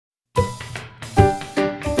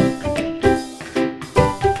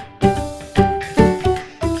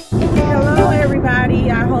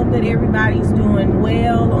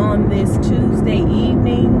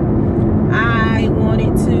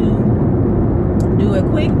do a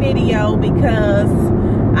quick video because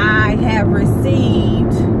I have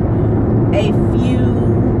received a few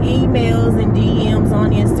emails and DMs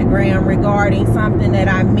on Instagram regarding something that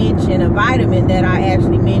I mentioned, a vitamin that I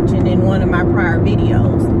actually mentioned in one of my prior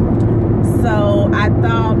videos. So I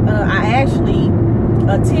thought, I actually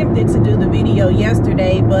attempted to do the video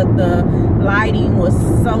yesterday, but the lighting was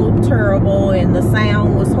so terrible and the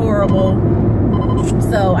sound was horrible.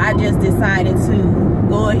 So I just decided to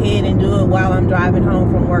go ahead and do it while I'm driving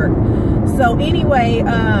home from work. So anyway,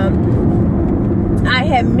 I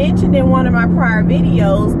had mentioned in one of my prior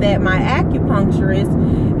videos that my acupuncturist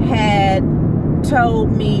had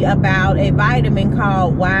told me about a vitamin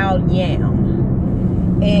called wild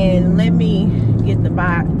yam. And let me get the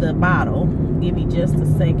bottle. Give me just a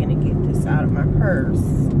second to get this out of my purse.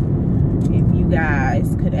 If you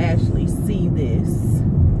guys could actually see this.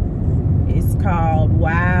 It's called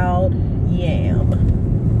wild yam.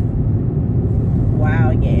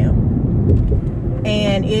 Wild yam.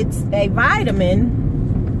 And it's a vitamin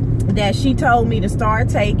that she told me to start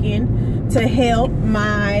taking to help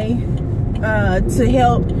my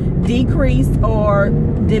decrease or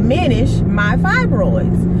diminish my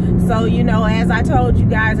fibroids. So, you know, as I told you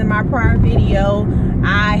guys in my prior video,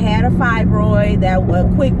 I had a fibroid that, a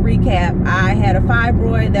quick recap, I had a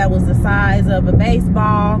fibroid that was the size of a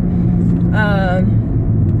baseball. I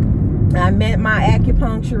met my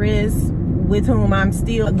acupuncturist, with whom I'm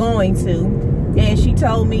still going to, and she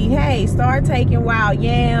told me, hey, start taking wild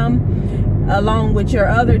yam along with your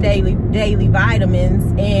other daily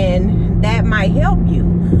vitamins, and that might help you.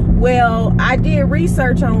 Well, I did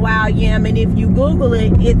research on wild yam, and if you Google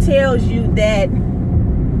it, it tells you that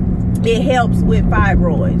it helps with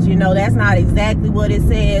fibroids. You know, that's not exactly what it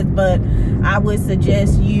says, but I would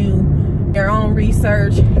suggest you your own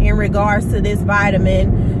research in regards to this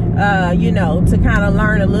vitamin, you know, to kind of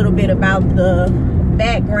learn a little bit about the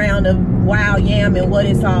background of wild yam and what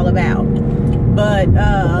it's all about. But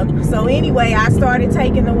so anyway, I started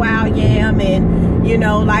taking the wild yam, and you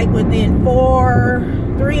know, like within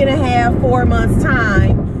 3.5-4 months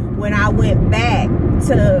time, when I went back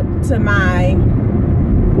to my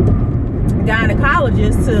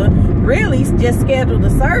gynecologist to really just schedule the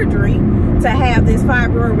surgery to have this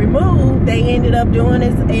fibroid removed, they ended up doing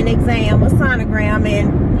an exam, a sonogram,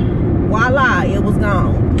 and voila, it was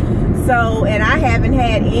gone. So, and I haven't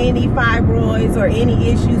had any fibroids or any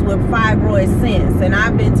issues with fibroids since, and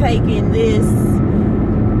I've been taking this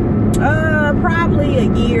probably a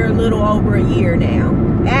year, a little over a year now.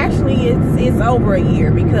 Actually, it's over a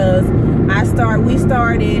year, because we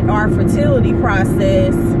started our fertility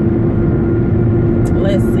process,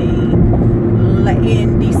 let's see,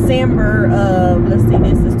 in December of, let's see,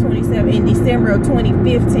 this is 27, in December of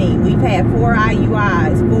 2015. We've had 4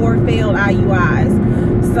 failed IUIs.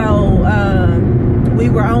 So we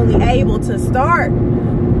were only able to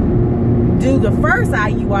do the first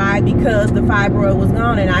IUI because the fibroid was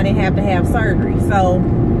gone and I didn't have to have surgery. So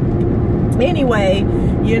anyway,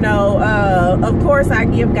 you know, of course I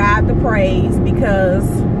give God the praise, because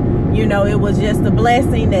you know, it was just a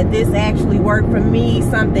blessing that this actually worked for me,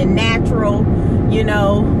 something natural, you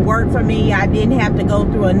know, worked for me. I didn't have to go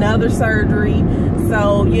through another surgery.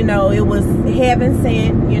 So, you know, it was heaven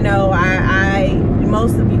sent. You know,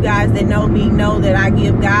 most of you guys that know me know that I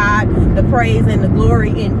give God the praise and the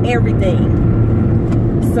glory in everything.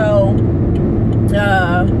 So,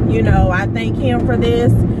 you know, I thank him for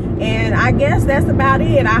this. And I guess that's about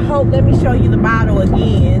it. I hope, let me show you the bottle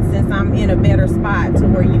again, since I'm in a better spot to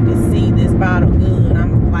where you can see this bottle good.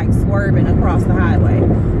 I'm like swerving across the highway.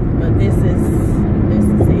 But this is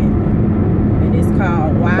it. And it's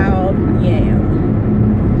called Wild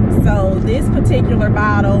Yam. So this particular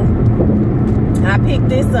bottle, I picked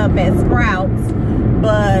this up at Sprouts,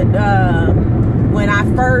 but when I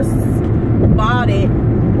first bought it,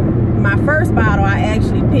 my first bottle, I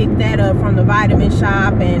actually picked that up from the vitamin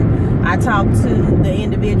shop, and I talked to the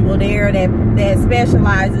individual there that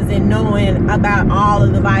specializes in knowing about all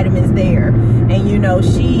of the vitamins there. And you know,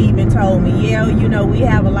 she even told me, yeah, you know, we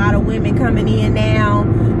have a lot of women coming in now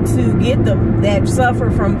to get that suffer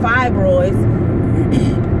from fibroids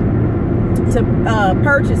to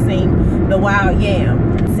purchasing the wild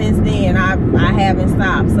yam. Since then, I haven't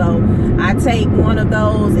stopped. So I take one of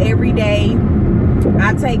those every day.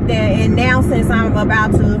 I take that, and now since I'm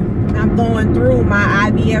going through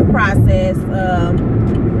my IVF process,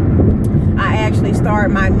 I actually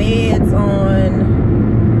start my meds on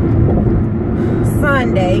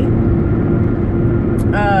Sunday.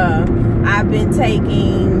 I've been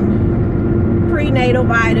taking prenatal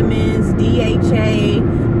vitamins, DHA,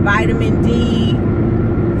 vitamin D,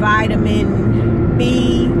 vitamin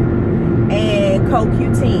B, and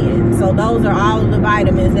CoQ10. So those are all of the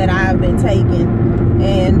vitamins that I've been taking,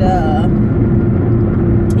 and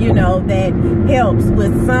you know, that helps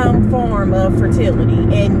with some form of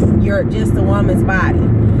fertility and you're just a woman's body.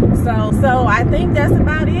 So I think that's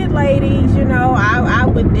about it, ladies. You know, I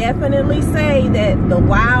would definitely say that the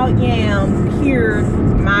wild yam cured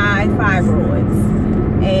my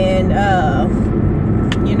fibroids, and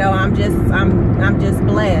you know, I'm just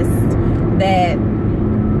blessed that,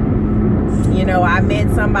 you know, I met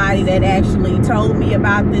somebody that actually told me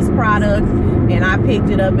about this product, and I picked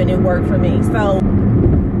it up and it worked for me.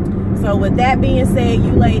 So with that being said,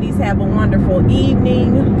 you ladies have a wonderful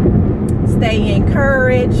evening. Stay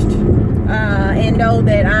encouraged, and know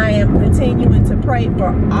that I am continuing to pray for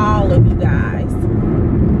all of you guys.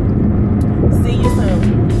 See you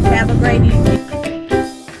soon. Have a great evening.